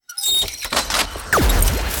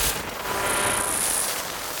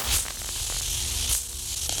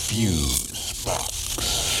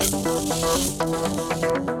Well,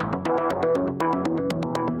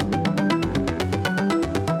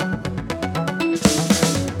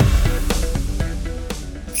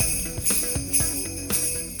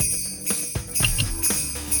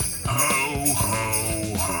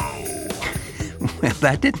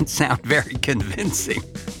 that didn't sound very convincing.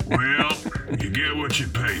 Well, you get what you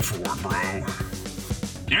pay for, bro.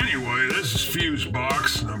 Anyway, this is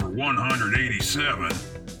Fusebox number 187.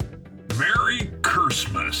 Merry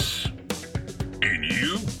Cursemas. And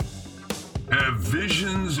you have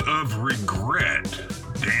visions of regret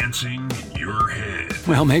dancing in your head.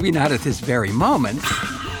 Well, maybe not at this very moment.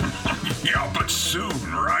 Yeah, but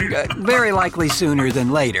soon, right? Very likely sooner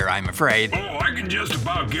than later, I'm afraid. Oh, I can just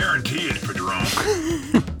about guarantee it, Padron.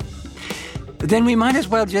 Then we might as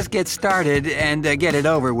well just get started and get it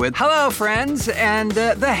over with. Hello, friends, and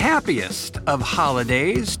the happiest of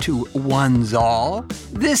holidays to one's all.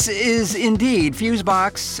 This is indeed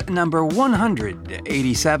Fusebox number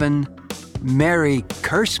 187. Merry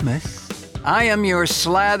Cursemas. I am your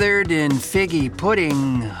slathered in figgy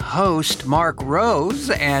pudding host, Mark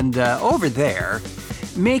Rose, and over there,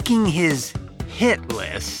 making his hit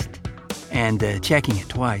list and checking it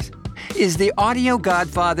twice, is the audio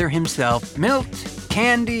godfather himself, Milt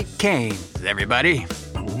Candy Canes, everybody.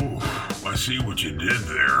 Oh, I see what you did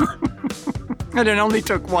there. And it only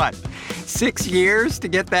took, what, 6 years to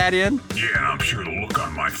get that in? Yeah, I'm sure the look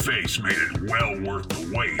on my face made it well worth the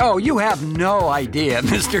wait. Oh, you have no idea,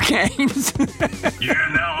 Mr. Canes. Yeah,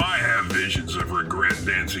 now I have visions of regret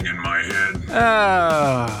dancing in my head.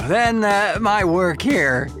 Oh, then my work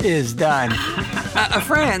here is done.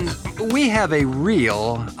 Friends, we have a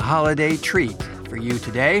real holiday treat for you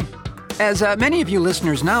today. As many of you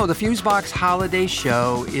listeners know, the Fusebox Holiday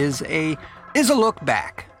Show is a look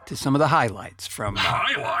back to some of the highlights from...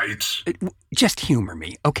 Highlights? Just humor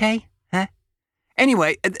me, okay? Huh?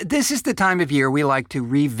 Anyway, this is the time of year we like to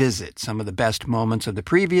revisit some of the best moments of the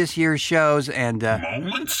previous year's shows and...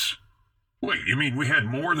 Moments? Wait, you mean we had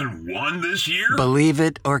more than one this year? Believe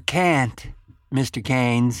it or can't, Mr.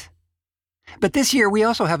 Canes. But this year we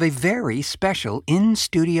also have a very special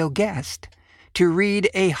in-studio guest to read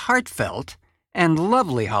a heartfelt and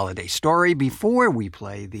lovely holiday story before we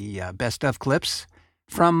play the best of clips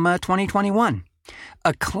from 2021.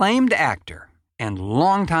 Acclaimed actor and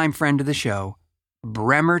longtime friend of the show,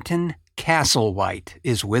 Bremerton Castlewhite,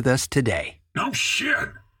 is with us today. No shit.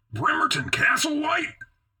 Bremerton Castlewhite?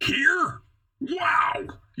 Here? Wow.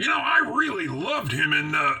 You know, I really loved him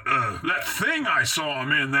in that thing I saw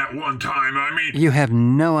him in that one time. I mean... You have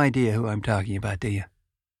no idea who I'm talking about, do you?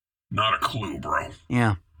 Not a clue, bro.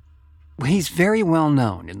 Yeah. Well, he's very well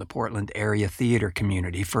known in the Portland area theater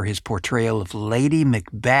community for his portrayal of Lady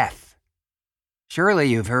Macbeth. Surely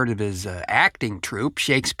you've heard of his acting troupe,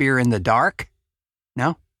 Shakespeare in the Dark?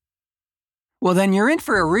 No? Well, then you're in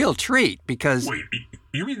for a real treat because... Wait,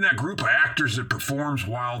 you mean that group of actors that performs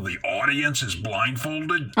while the audience is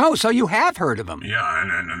blindfolded? Oh, so you have heard of them. Yeah,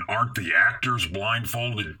 and aren't the actors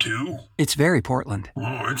blindfolded too? It's very Portland.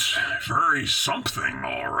 Oh, it's very something,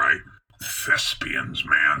 all right. Thespians,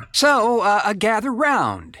 man. So, gather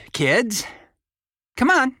round, kids.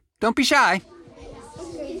 Come on, don't be shy.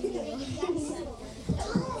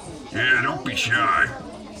 Yeah, don't be shy.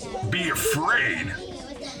 Be afraid,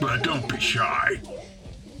 but don't be shy.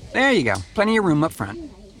 There you go. Plenty of room up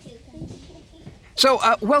front. So,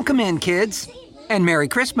 welcome in, kids. And Merry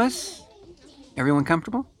Christmas. Everyone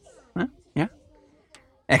comfortable? Huh? Yeah?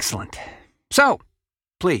 Excellent. So,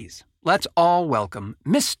 please, let's all welcome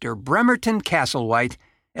Mr. Bremerton Castlewhite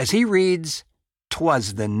as he reads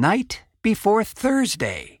 'Twas the Night Before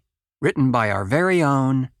Thursday, written by our very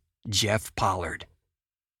own Jeff Pollard.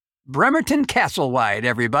 Bremerton Castlewhite,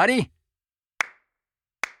 everybody.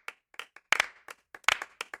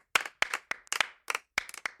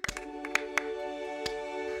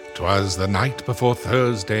 'Twas the night before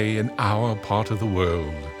Thursday in our part of the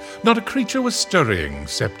world. Not a creature was stirring,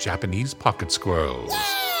 except Japanese pocket squirrels.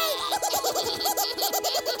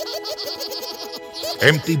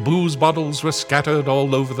 Empty booze bottles were scattered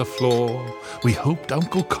all over the floor. We hoped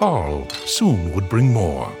Uncle Carl soon would bring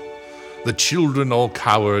more. The children all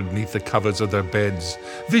cowered neath the covers of their beds.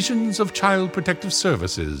 Visions of Child Protective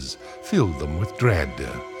Services filled them with dread.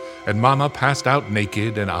 And Mama passed out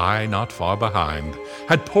naked, and I, not far behind,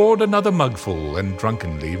 had poured another mugful and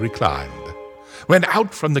drunkenly reclined. When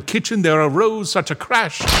out from the kitchen there arose such a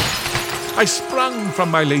crash, I sprung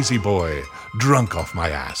from my lazy boy, drunk off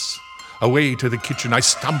my ass. Away to the kitchen I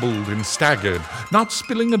stumbled and staggered, not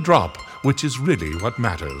spilling a drop, which is really what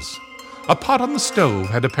matters. A pot on the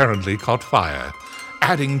stove had apparently caught fire,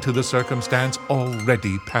 adding to the circumstance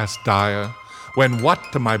already past dire. when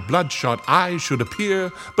what to my bloodshot eyes should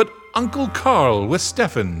appear but Uncle Carl with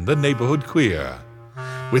Stephen, the neighborhood queer.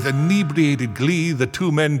 With inebriated glee the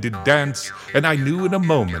two men did dance, and I knew in a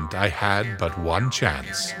moment I had but one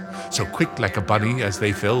chance. So quick like a bunny as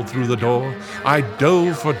they fell through the door, I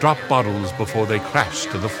dove for drop bottles before they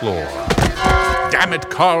crashed to the floor. "Damn it,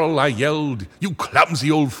 Carl," I yelled, "you clumsy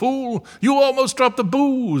old fool! You almost dropped the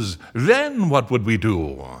booze! Then what would we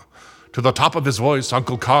do?" To the top of his voice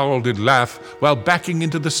Uncle Carl did laugh while backing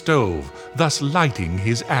into the stove, thus lighting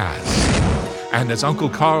his ass. And as Uncle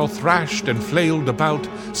Carl thrashed and flailed about,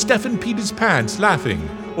 Stephen peed his pants laughing,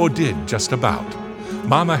 or did just about.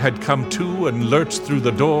 Mama had come to and lurched through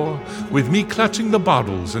the door, with me clutching the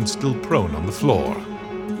bottles and still prone on the floor.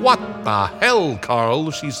 "What the hell,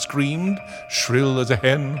 Carl?" she screamed, shrill as a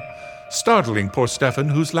hen, startling poor Stephen,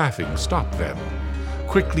 whose laughing stopped then.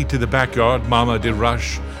 Quickly to the backyard Mama did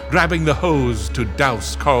rush, grabbing the hose to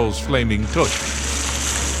douse Carl's flaming tush.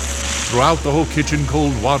 Throughout the whole kitchen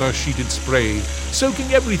cold water she did spray,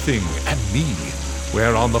 soaking everything and me,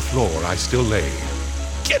 where on the floor I still lay.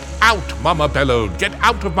 "Get out," Mama bellowed, "get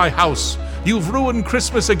out of my house! You've ruined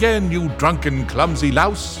Christmas again, you drunken, clumsy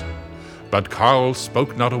louse!" But Carl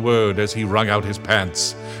spoke not a word as he wrung out his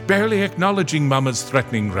pants, barely acknowledging Mama's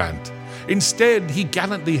threatening rant. Instead, he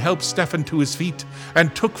gallantly helped Stephen to his feet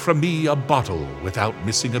and took from me a bottle without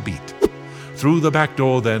missing a beat. Through the back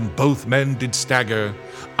door then both men did stagger,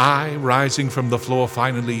 I rising from the floor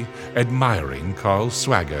finally, admiring Carl's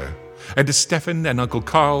swagger. And as Stephen and Uncle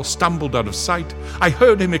Carl stumbled out of sight, I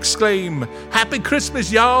heard him exclaim, "Happy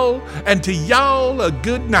Christmas, y'all, and to y'all a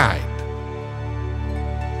good night."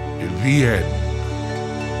 The end.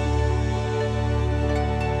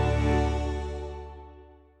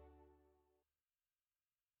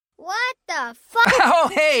 What the fuck? Oh,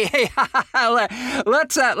 hey,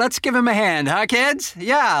 let's give him a hand, huh, kids?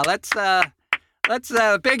 Yeah, let's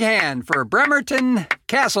big hand for Bremerton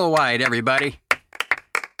Castlewhite, everybody.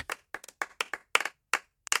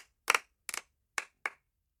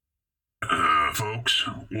 Folks,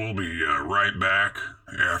 we'll be right back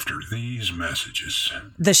after these messages.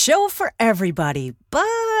 The show for everybody,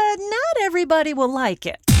 but not everybody will like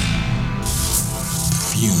it.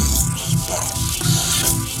 Fusebox.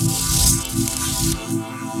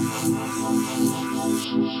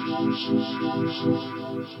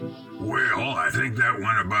 Well, I think that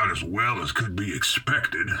went about as well as could be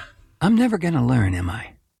expected. I'm never gonna learn, am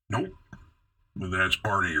I? Nope. But that's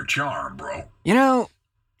part of your charm, bro. You know,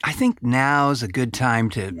 I think now's a good time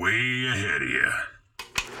to... Way ahead of you.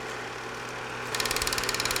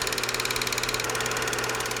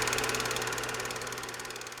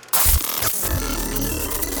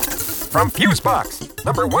 From Fusebox,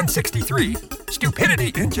 number 163,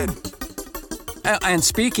 Stupidity Engine. And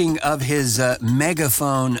speaking of his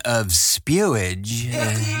megaphone of spewage...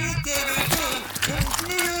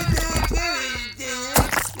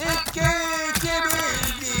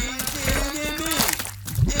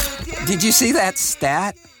 Did you see that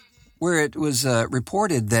stat where it was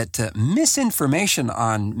reported that misinformation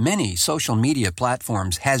on many social media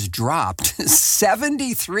platforms has dropped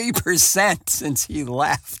 73% since he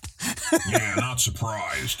left? Yeah, not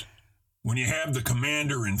surprised. When you have the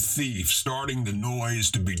commander-in-chief starting the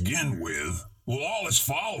noise to begin with, well, all his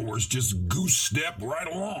followers just goose-step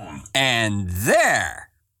right along. And there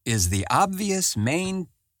is the obvious main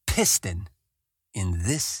piston in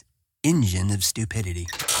this engine of stupidity.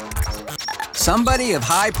 Somebody of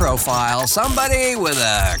high profile, somebody with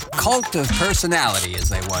a cult of personality, as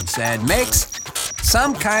they once said, makes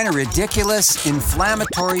some kind of ridiculous,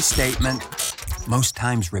 inflammatory statement, most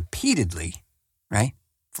times repeatedly, right,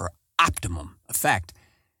 for optimum effect.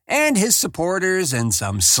 And his supporters and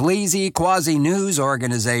some sleazy quasi-news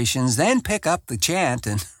organizations then pick up the chant,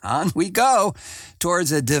 and on we go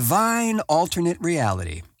towards a divine alternate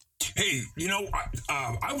reality. Hey, you know,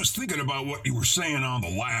 I was thinking about what you were saying on the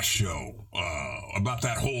last show, about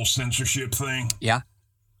that whole censorship thing. Yeah?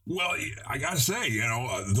 Well, I gotta say, you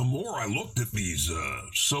know, the more I looked at these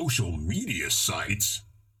social media sites,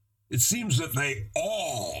 it seems that they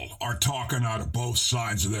all are talking out of both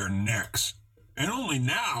sides of their necks. And only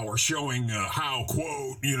now are showing how,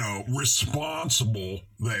 quote, you know, responsible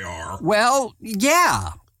they are. Well,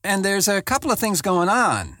 yeah. And there's a couple of things going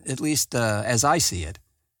on, at least as I see it.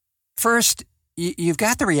 First, you've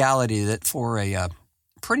got the reality that for a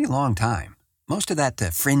pretty long time, most of that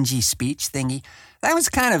fringy speech thingy, that was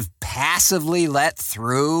kind of passively let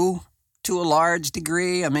through to a large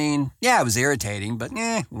degree. I mean, yeah, it was irritating, but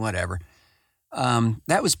whatever.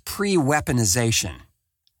 That was pre-weaponization.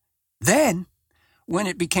 Then, when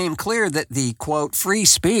it became clear that the, quote, free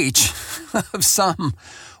speech of some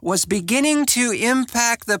was beginning to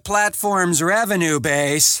impact the platform's revenue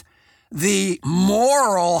base, the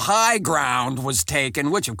moral high ground was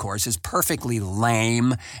taken, which, of course, is perfectly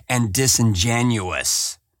lame and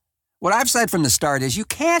disingenuous. What I've said from the start is you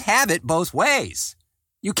can't have it both ways.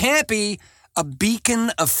 You can't be a beacon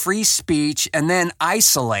of free speech and then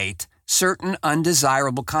isolate certain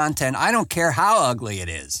undesirable content. I don't care how ugly it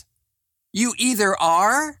is. You either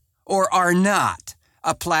are or are not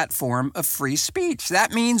a platform of free speech.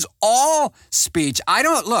 That means all speech. I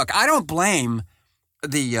don't blame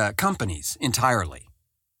the companies entirely.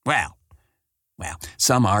 Well,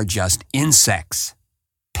 some are just insects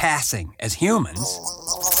passing as humans.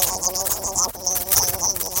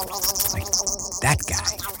 Like that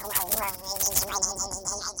guy.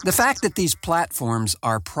 The fact that these platforms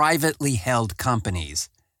are privately held companies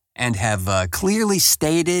and have clearly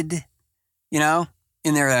stated,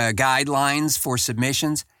 in their guidelines for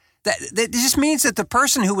submissions, that just means that the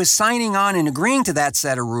person who is signing on and agreeing to that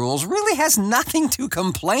set of rules really has nothing to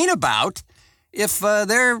complain about if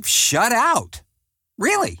they're shut out.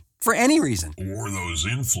 Really, for any reason. Or those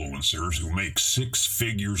influencers who make 6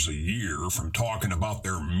 figures a year from talking about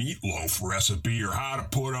their meatloaf recipe or how to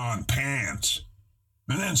put on pants.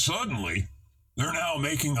 And then suddenly, they're now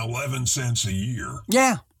making 11 cents a year.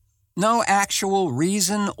 Yeah, no actual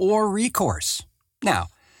reason or recourse. Now,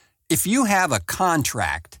 if you have a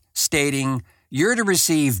contract stating you're to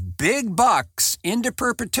receive big bucks into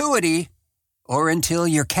perpetuity or until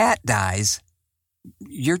your cat dies,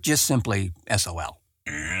 you're just simply SOL.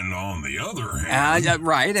 And on the other hand...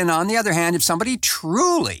 Right, and on the other hand, if somebody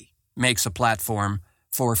truly makes a platform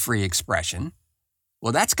for free expression,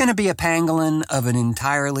 well, that's going to be a pangolin of an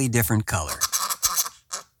entirely different color.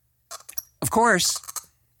 Of course,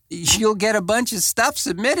 you'll get a bunch of stuff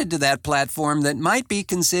submitted to that platform that might be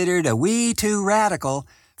considered a wee too radical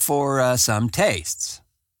for some tastes,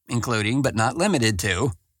 including, but not limited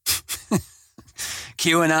to,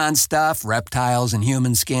 QAnon stuff, reptiles and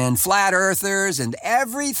human skin, flat earthers, and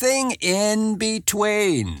everything in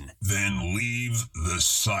between. Then leave the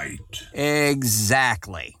site.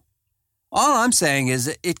 Exactly. All I'm saying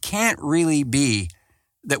is it can't really be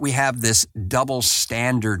that we have this double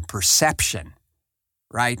standard perception,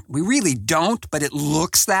 right? We really don't, but it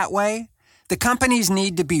looks that way. The companies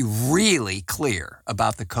need to be really clear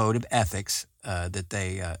about the code of ethics that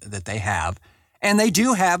they have, and they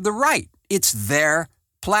do have the right. It's their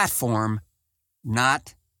platform,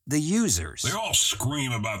 not the users. They all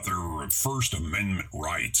scream about their First Amendment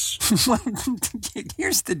rights.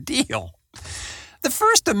 Here's the deal. The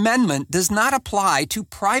First Amendment does not apply to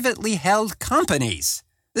privately held companies.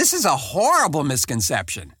 This is a horrible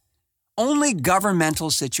misconception. Only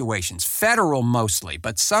governmental situations, federal mostly,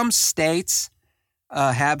 but some states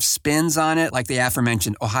have spins on it, like the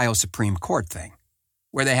aforementioned Ohio Supreme Court thing,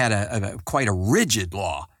 where they had quite a rigid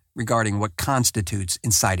law regarding what constitutes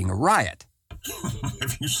inciting a riot.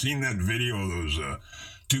 Have you seen that video of those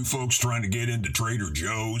 2 folks trying to get into Trader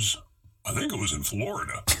Joe's? I think it was in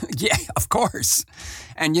Florida. Yeah, of course.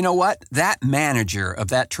 And you know what? That manager of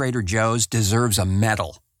that Trader Joe's deserves a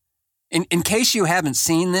medal. In case you haven't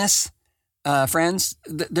seen this, friends,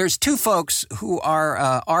 there's 2 folks who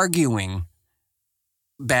are arguing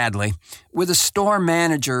badly with a store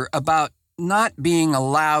manager about not being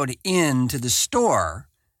allowed into the store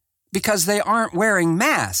because they aren't wearing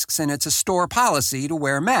masks, and it's a store policy to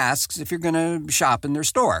wear masks if you're going to shop in their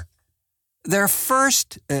store. Their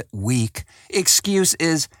first weak excuse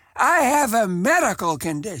is, I have a medical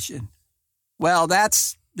condition. Well,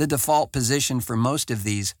 that's the default position for most of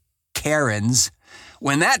these Karens.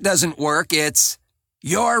 When that doesn't work, it's,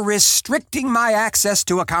 you're restricting my access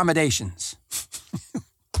to accommodations.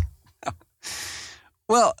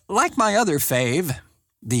 Well, like my other fave,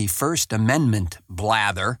 the First Amendment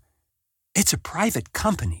blather, it's a private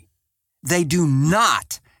company. They do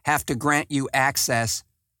not have to grant you access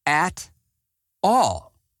at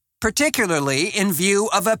all, particularly in view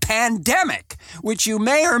of a pandemic, which you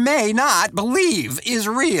may or may not believe is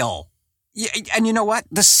real. And you know what?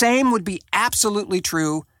 The same would be absolutely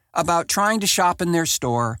true about trying to shop in their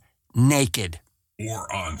store naked.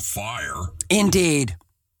 Or on fire. Indeed.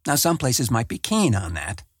 Now, some places might be keen on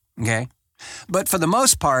that, okay? But for the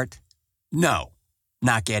most part, no,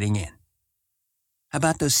 not getting in. How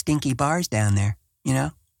about those stinky bars down there,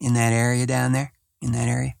 in that area down there? In that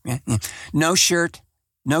area? Yeah. No shirt,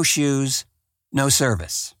 no shoes, no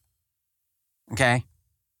service. Okay?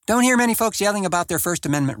 Don't hear many folks yelling about their First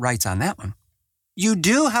Amendment rights on that one. You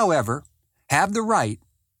do, however, have the right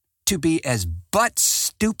to be as butt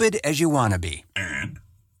stupid as you want to be. And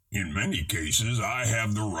In many cases, I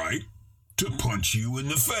have the right to punch you in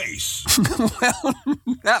the face.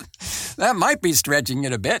 Well, that might be stretching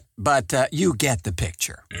it a bit, but you get the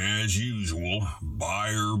picture. As usual,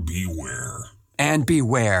 buyer beware. And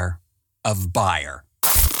beware of buyer.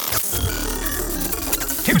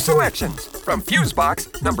 Two selections from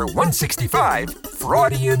Fusebox number 165,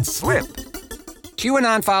 Freudian Slip.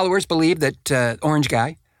 QAnon followers believe that Orange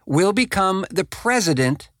Guy will become the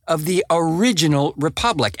president of the original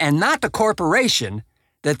republic and not the corporation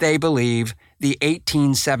that they believe the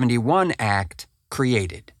 1871 Act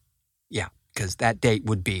created. Yeah, because that date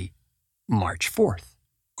would be March 4th.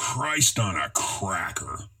 Christ on a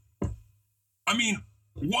cracker. I mean,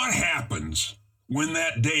 what happens when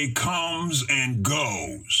that day comes and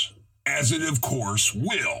goes? As it, of course,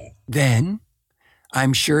 will. Then,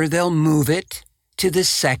 I'm sure they'll move it to the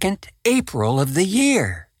 2nd April of the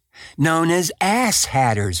year, known as Ass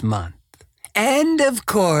Hatters Month. And, of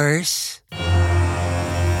course,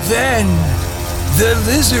 then the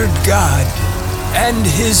lizard god and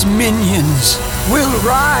his minions will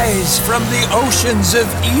rise from the oceans of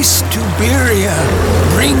East Tuberia,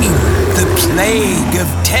 bringing the plague of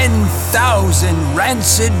 10,000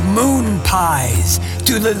 rancid moon pies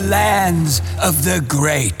to the lands of the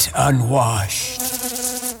great unwashed.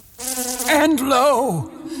 And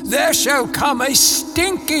lo, there shall come a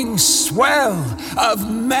stinking swell of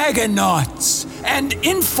meganauts and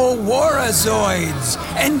infowarazoids,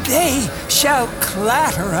 and they shall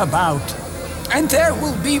clatter about. And there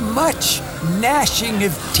will be much gnashing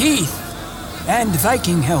of teeth and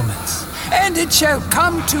Viking helmets. And it shall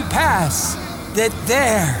come to pass that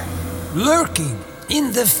there, lurking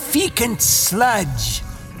in the fecant sludge,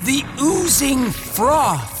 the oozing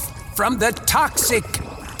froth from the toxic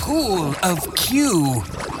pool of Q,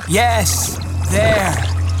 yes,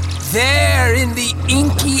 there in the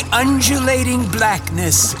inky undulating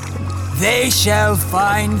blackness, they shall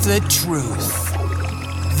find the truth.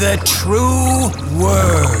 The true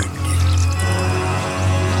word.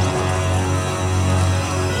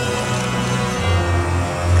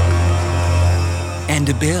 And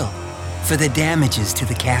a bill for the damages to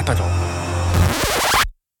the Capitol.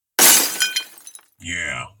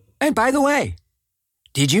 Yeah. And by the way,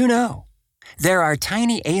 did you know there are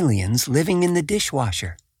tiny aliens living in the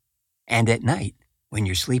dishwasher? And at night, when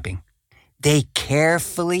you're sleeping, they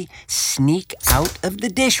carefully sneak out of the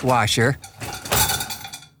dishwasher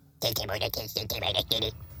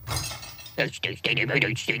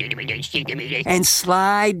and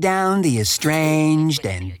slide down the estranged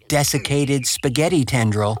and desiccated spaghetti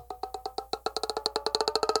tendril,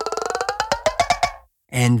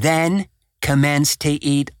 and then commence to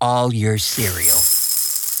eat all your cereal.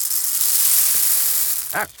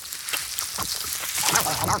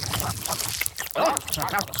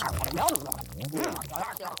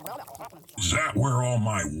 Is that where all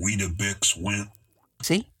my Weetabix went?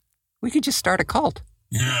 See? We could just start a cult.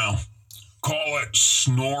 Yeah. Call it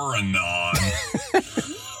Snoranon.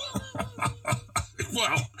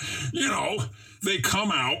 Well, you know, they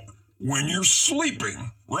come out when you're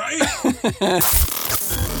sleeping, right?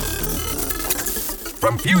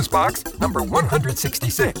 From Fusebox number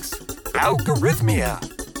 166, Algorithmia.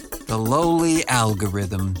 The lowly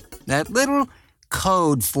algorithm, that little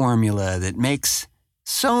code formula that makes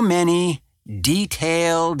so many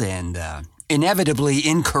detailed and inevitably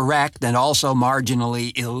incorrect and also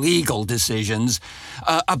marginally illegal decisions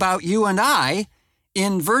about you and I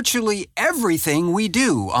in virtually everything we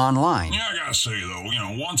do online. Yeah, I gotta say, though, you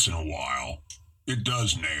know, once in a while, it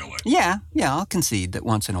does nail it. Yeah, I'll concede that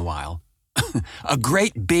once in a while. A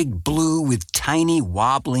great big blue with tiny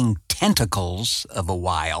wobbling tentacles of a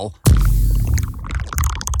while.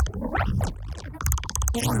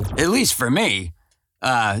 At least for me,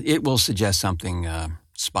 it will suggest something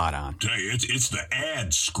spot on. Tell you, it's the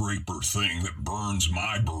ad scraper thing that burns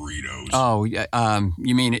my burritos. Oh,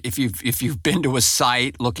 you mean if you've been to a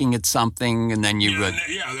site looking at something and then you then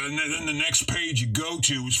the next page you go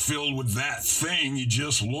to is filled with that thing you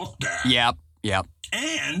just looked at. Yep.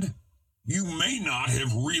 And you may not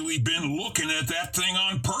have really been looking at that thing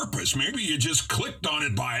on purpose. Maybe you just clicked on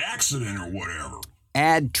it by accident or whatever.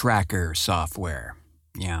 Ad tracker software.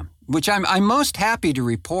 Yeah. Which I'm most happy to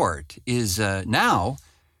report is now,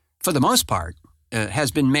 for the most part,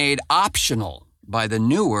 has been made optional by the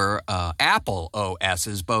newer Apple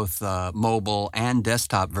OSs, both mobile and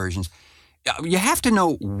desktop versions. You have to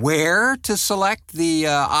know where to select the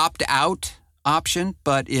opt-out option,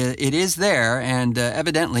 but it is there, and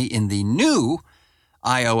evidently in the new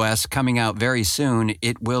iOS coming out very soon,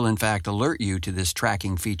 it will in fact alert you to this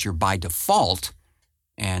tracking feature by default,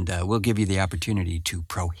 and will give you the opportunity to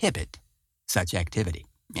prohibit such activity.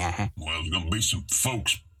 Yeah. Well, there's going to be some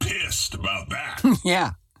folks pissed about that.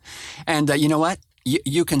 Yeah. And you know what?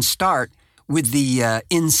 You can start with the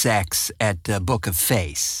insects at Book of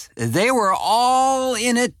Face. They were all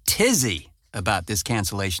in a tizzy about this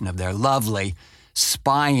cancellation of their lovely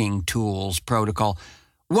spying tools protocol.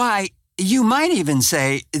 Why, you might even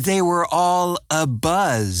say they were all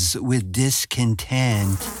abuzz with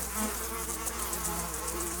discontent.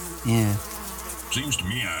 Yeah. Seems to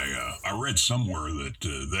me I read somewhere that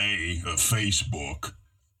they, Facebook,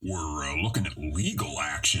 were looking at legal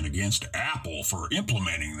action against Apple for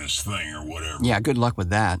implementing this thing or whatever. Yeah, good luck with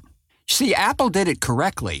that. See, Apple did it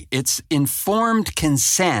correctly. It's informed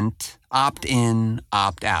consent, opt-in,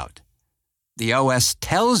 opt-out. The OS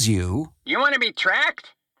tells you... You want to be tracked?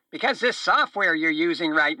 Because this software you're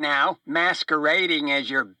using right now, masquerading as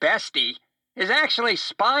your bestie, is actually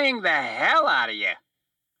spying the hell out of you.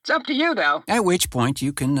 It's up to you, though. At which point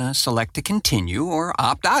you can select to continue or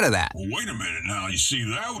opt out of that. Well, wait a minute now. You see,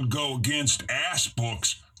 that would go against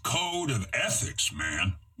Assbook's code of ethics,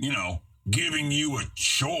 man. You know, giving you a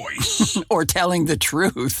choice. Or telling the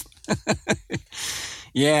truth.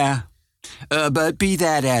 Yeah. But be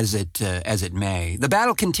that as it may, the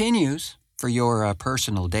battle continues for your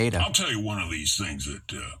personal data. I'll tell you one of these things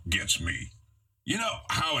that gets me. You know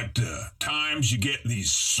how at times you get these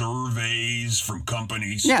surveys from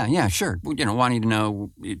companies? Yeah, sure. You know, wanting to know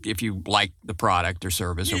if you like the product or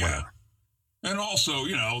service or whatever. And also,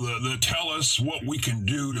 you know, the tell us what we can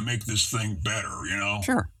do to make this thing better, you know?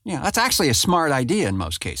 Sure. Yeah, that's actually a smart idea in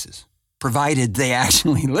most cases, provided they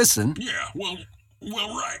actually listen. Yeah, well,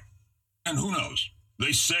 right. And who knows?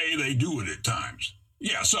 They say they do it at times.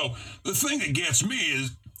 Yeah, so the thing that gets me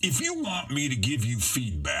is if you want me to give you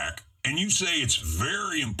feedback, and you say it's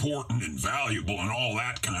very important and valuable and all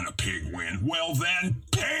that kind of pig wind, well then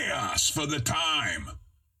pay us for the time.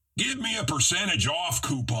 Give me a percentage off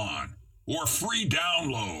coupon or a free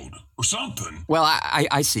download or something. Well,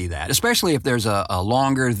 I see that, especially if there's a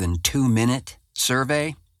longer than 2-minute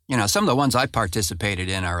survey. You know, some of the ones I participated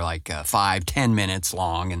in are like 5-10 minutes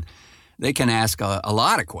long, and they can ask a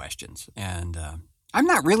lot of questions. And I'm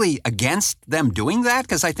not really against them doing that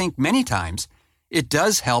because I think many times it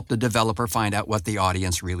does help the developer find out what the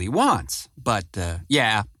audience really wants. But,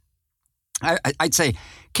 yeah, I'd say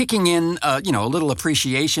kicking in, a little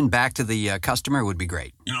appreciation back to the customer would be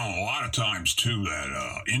great. You know, a lot of times, too,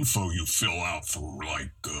 that info you fill out for,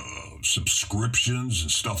 like, subscriptions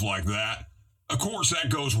and stuff like that, of course, that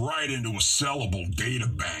goes right into a sellable data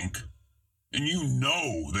bank. And you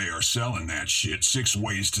know they are selling that shit 6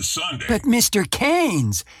 ways to Sunday. But Mr.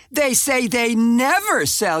 Keynes, they say they never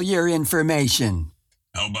sell your information.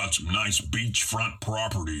 How about some nice beachfront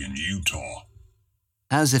property in Utah?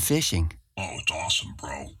 How's the fishing? Oh, it's awesome,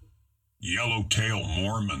 bro. Yellowtail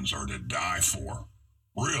Mormons are to die for.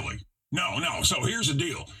 Really? No. So here's the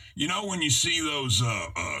deal. You know when you see those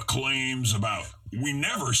claims about, we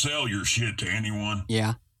never sell your shit to anyone?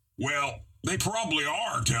 Yeah. Well, they probably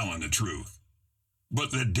are telling the truth.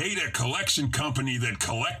 But the data collection company that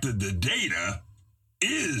collected the data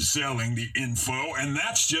is selling the info, and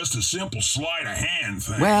that's just a simple sleight of hand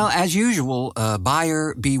thing. Well, as usual,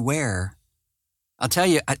 buyer beware. I'll tell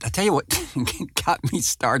you what got me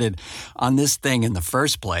started on this thing in the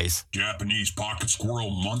first place. Japanese Pocket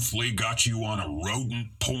Squirrel Monthly got you on a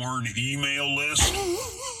rodent porn email list?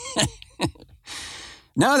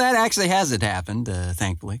 No, that actually hasn't happened,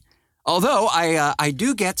 thankfully. Although I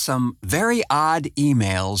do get some very odd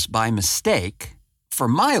emails by mistake for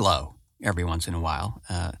Milo every once in a while.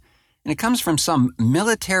 And it comes from some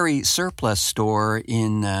military surplus store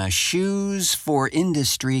in Shoes for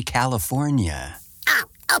Industry, California.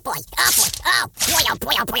 Oh boy, oh boy, oh boy, oh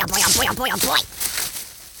boy, oh boy, oh boy, oh boy, oh boy, oh boy.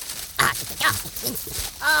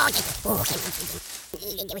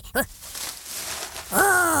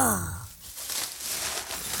 Oh.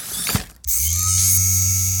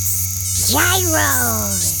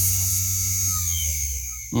 Gyros.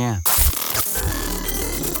 Yeah.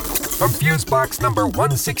 From Fusebox number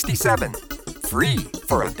 167. Free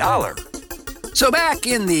for $1. So back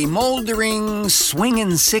in the moldering,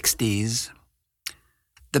 swinging 60s,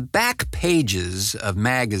 the back pages of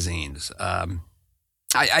magazines,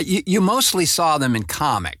 you mostly saw them in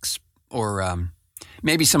comics or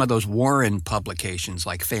maybe some of those Warren publications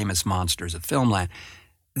like Famous Monsters of Filmland.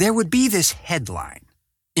 There would be this headline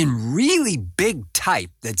in really big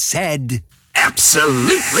type that said,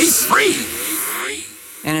 Absolutely free!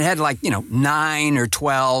 And it had 9 or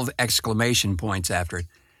 12 exclamation points after it.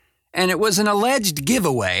 And it was an alleged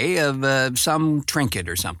giveaway of some trinket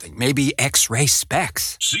or something, maybe X-ray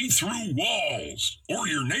specs. See-through walls or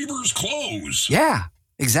your neighbor's clothes. Yeah,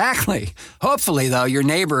 Exactly. Hopefully, though, your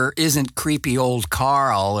neighbor isn't creepy old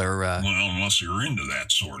Carl or, Well, unless you're into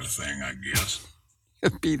that sort of thing, I guess.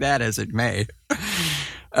 be that as it may.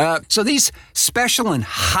 So these special and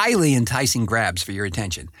highly enticing grabs for your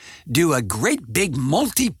attention do a great big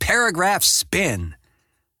multi-paragraph spin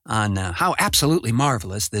on how absolutely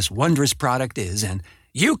marvelous this wondrous product is, and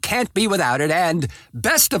you can't be without it, and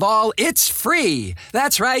best of all, it's free.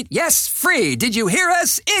 That's right, yes, free. Did you hear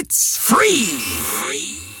us? It's free!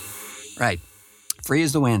 Right, free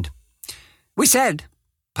as the wind. We said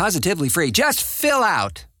positively free. Just fill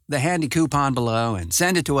out the handy coupon below and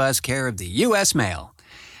send it to us, care of the U.S. Mail.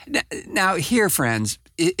 Now, here, friends,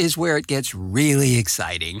 is where it gets really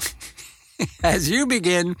exciting. As you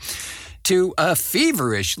begin to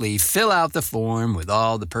feverishly fill out the form with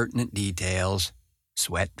all the pertinent details,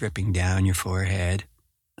 sweat dripping down your forehead,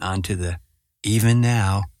 onto the, even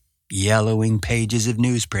now, yellowing pages of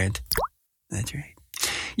newsprint. That's right.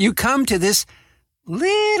 You come to this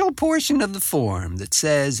little portion of the form that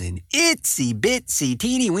says in itsy-bitsy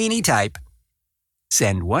teeny-weeny type,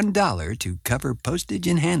 send $1 to cover postage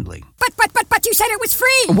and handling. But you said it was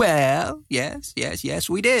free! Well, yes,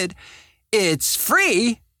 we did. It's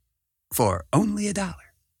free for only $1.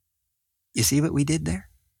 You see what we did there?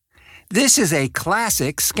 This is a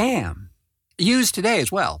classic scam, used today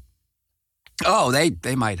as well. Oh,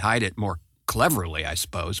 they might hide it more cleverly, I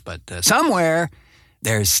suppose, but somewhere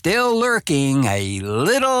there's still lurking a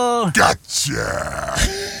little... Gotcha!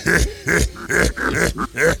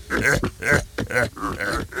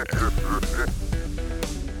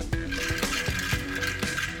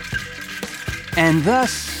 And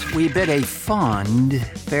thus we bid a fond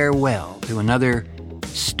farewell to another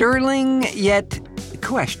sterling yet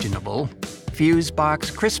questionable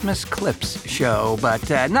Fusebox Christmas Clips show, but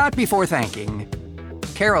not before thanking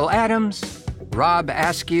Carol Adams, Rob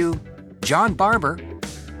Askew, John Barber,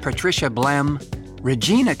 Patricia Blem,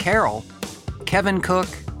 Regina Carroll, Kevin Cook,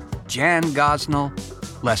 Jan Gosnell,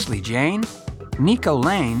 Leslie Jane, Nico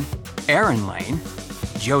Lane, Aaron Lane,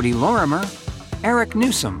 Jody Lorimer, Eric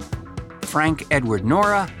Newsom, Frank Edward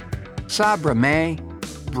Nora, Sabra May,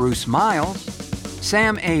 Bruce Miles,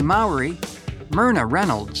 Sam A. Mowry, Myrna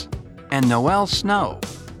Reynolds, and Noel Snow.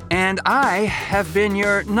 And I have been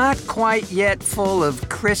your not quite yet full of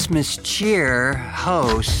Christmas cheer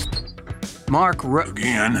host, Mark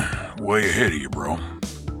Again, way ahead of you, bro.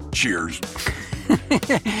 Cheers.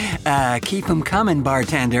 Keep 'em coming,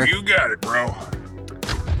 bartender. You got it, bro.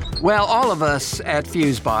 Well, all of us at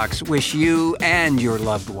Fusebox wish you and your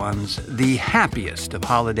loved ones the happiest of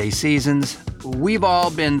holiday seasons. We've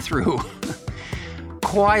all been through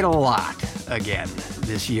quite a lot again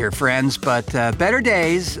this year, friends, but better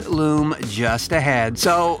days loom just ahead.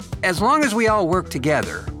 So as long as we all work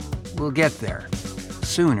together, we'll get there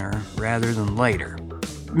sooner rather than later.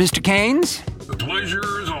 Mr. Keynes? The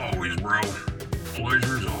pleasure is always, bro.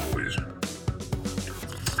 Pleasure is always.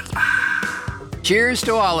 Cheers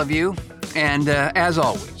to all of you, and as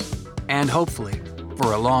always, and hopefully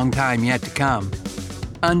for a long time yet to come,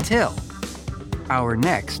 until our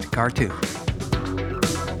next cartoon.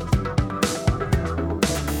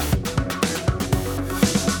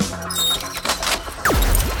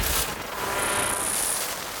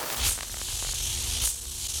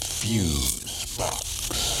 Fusebox.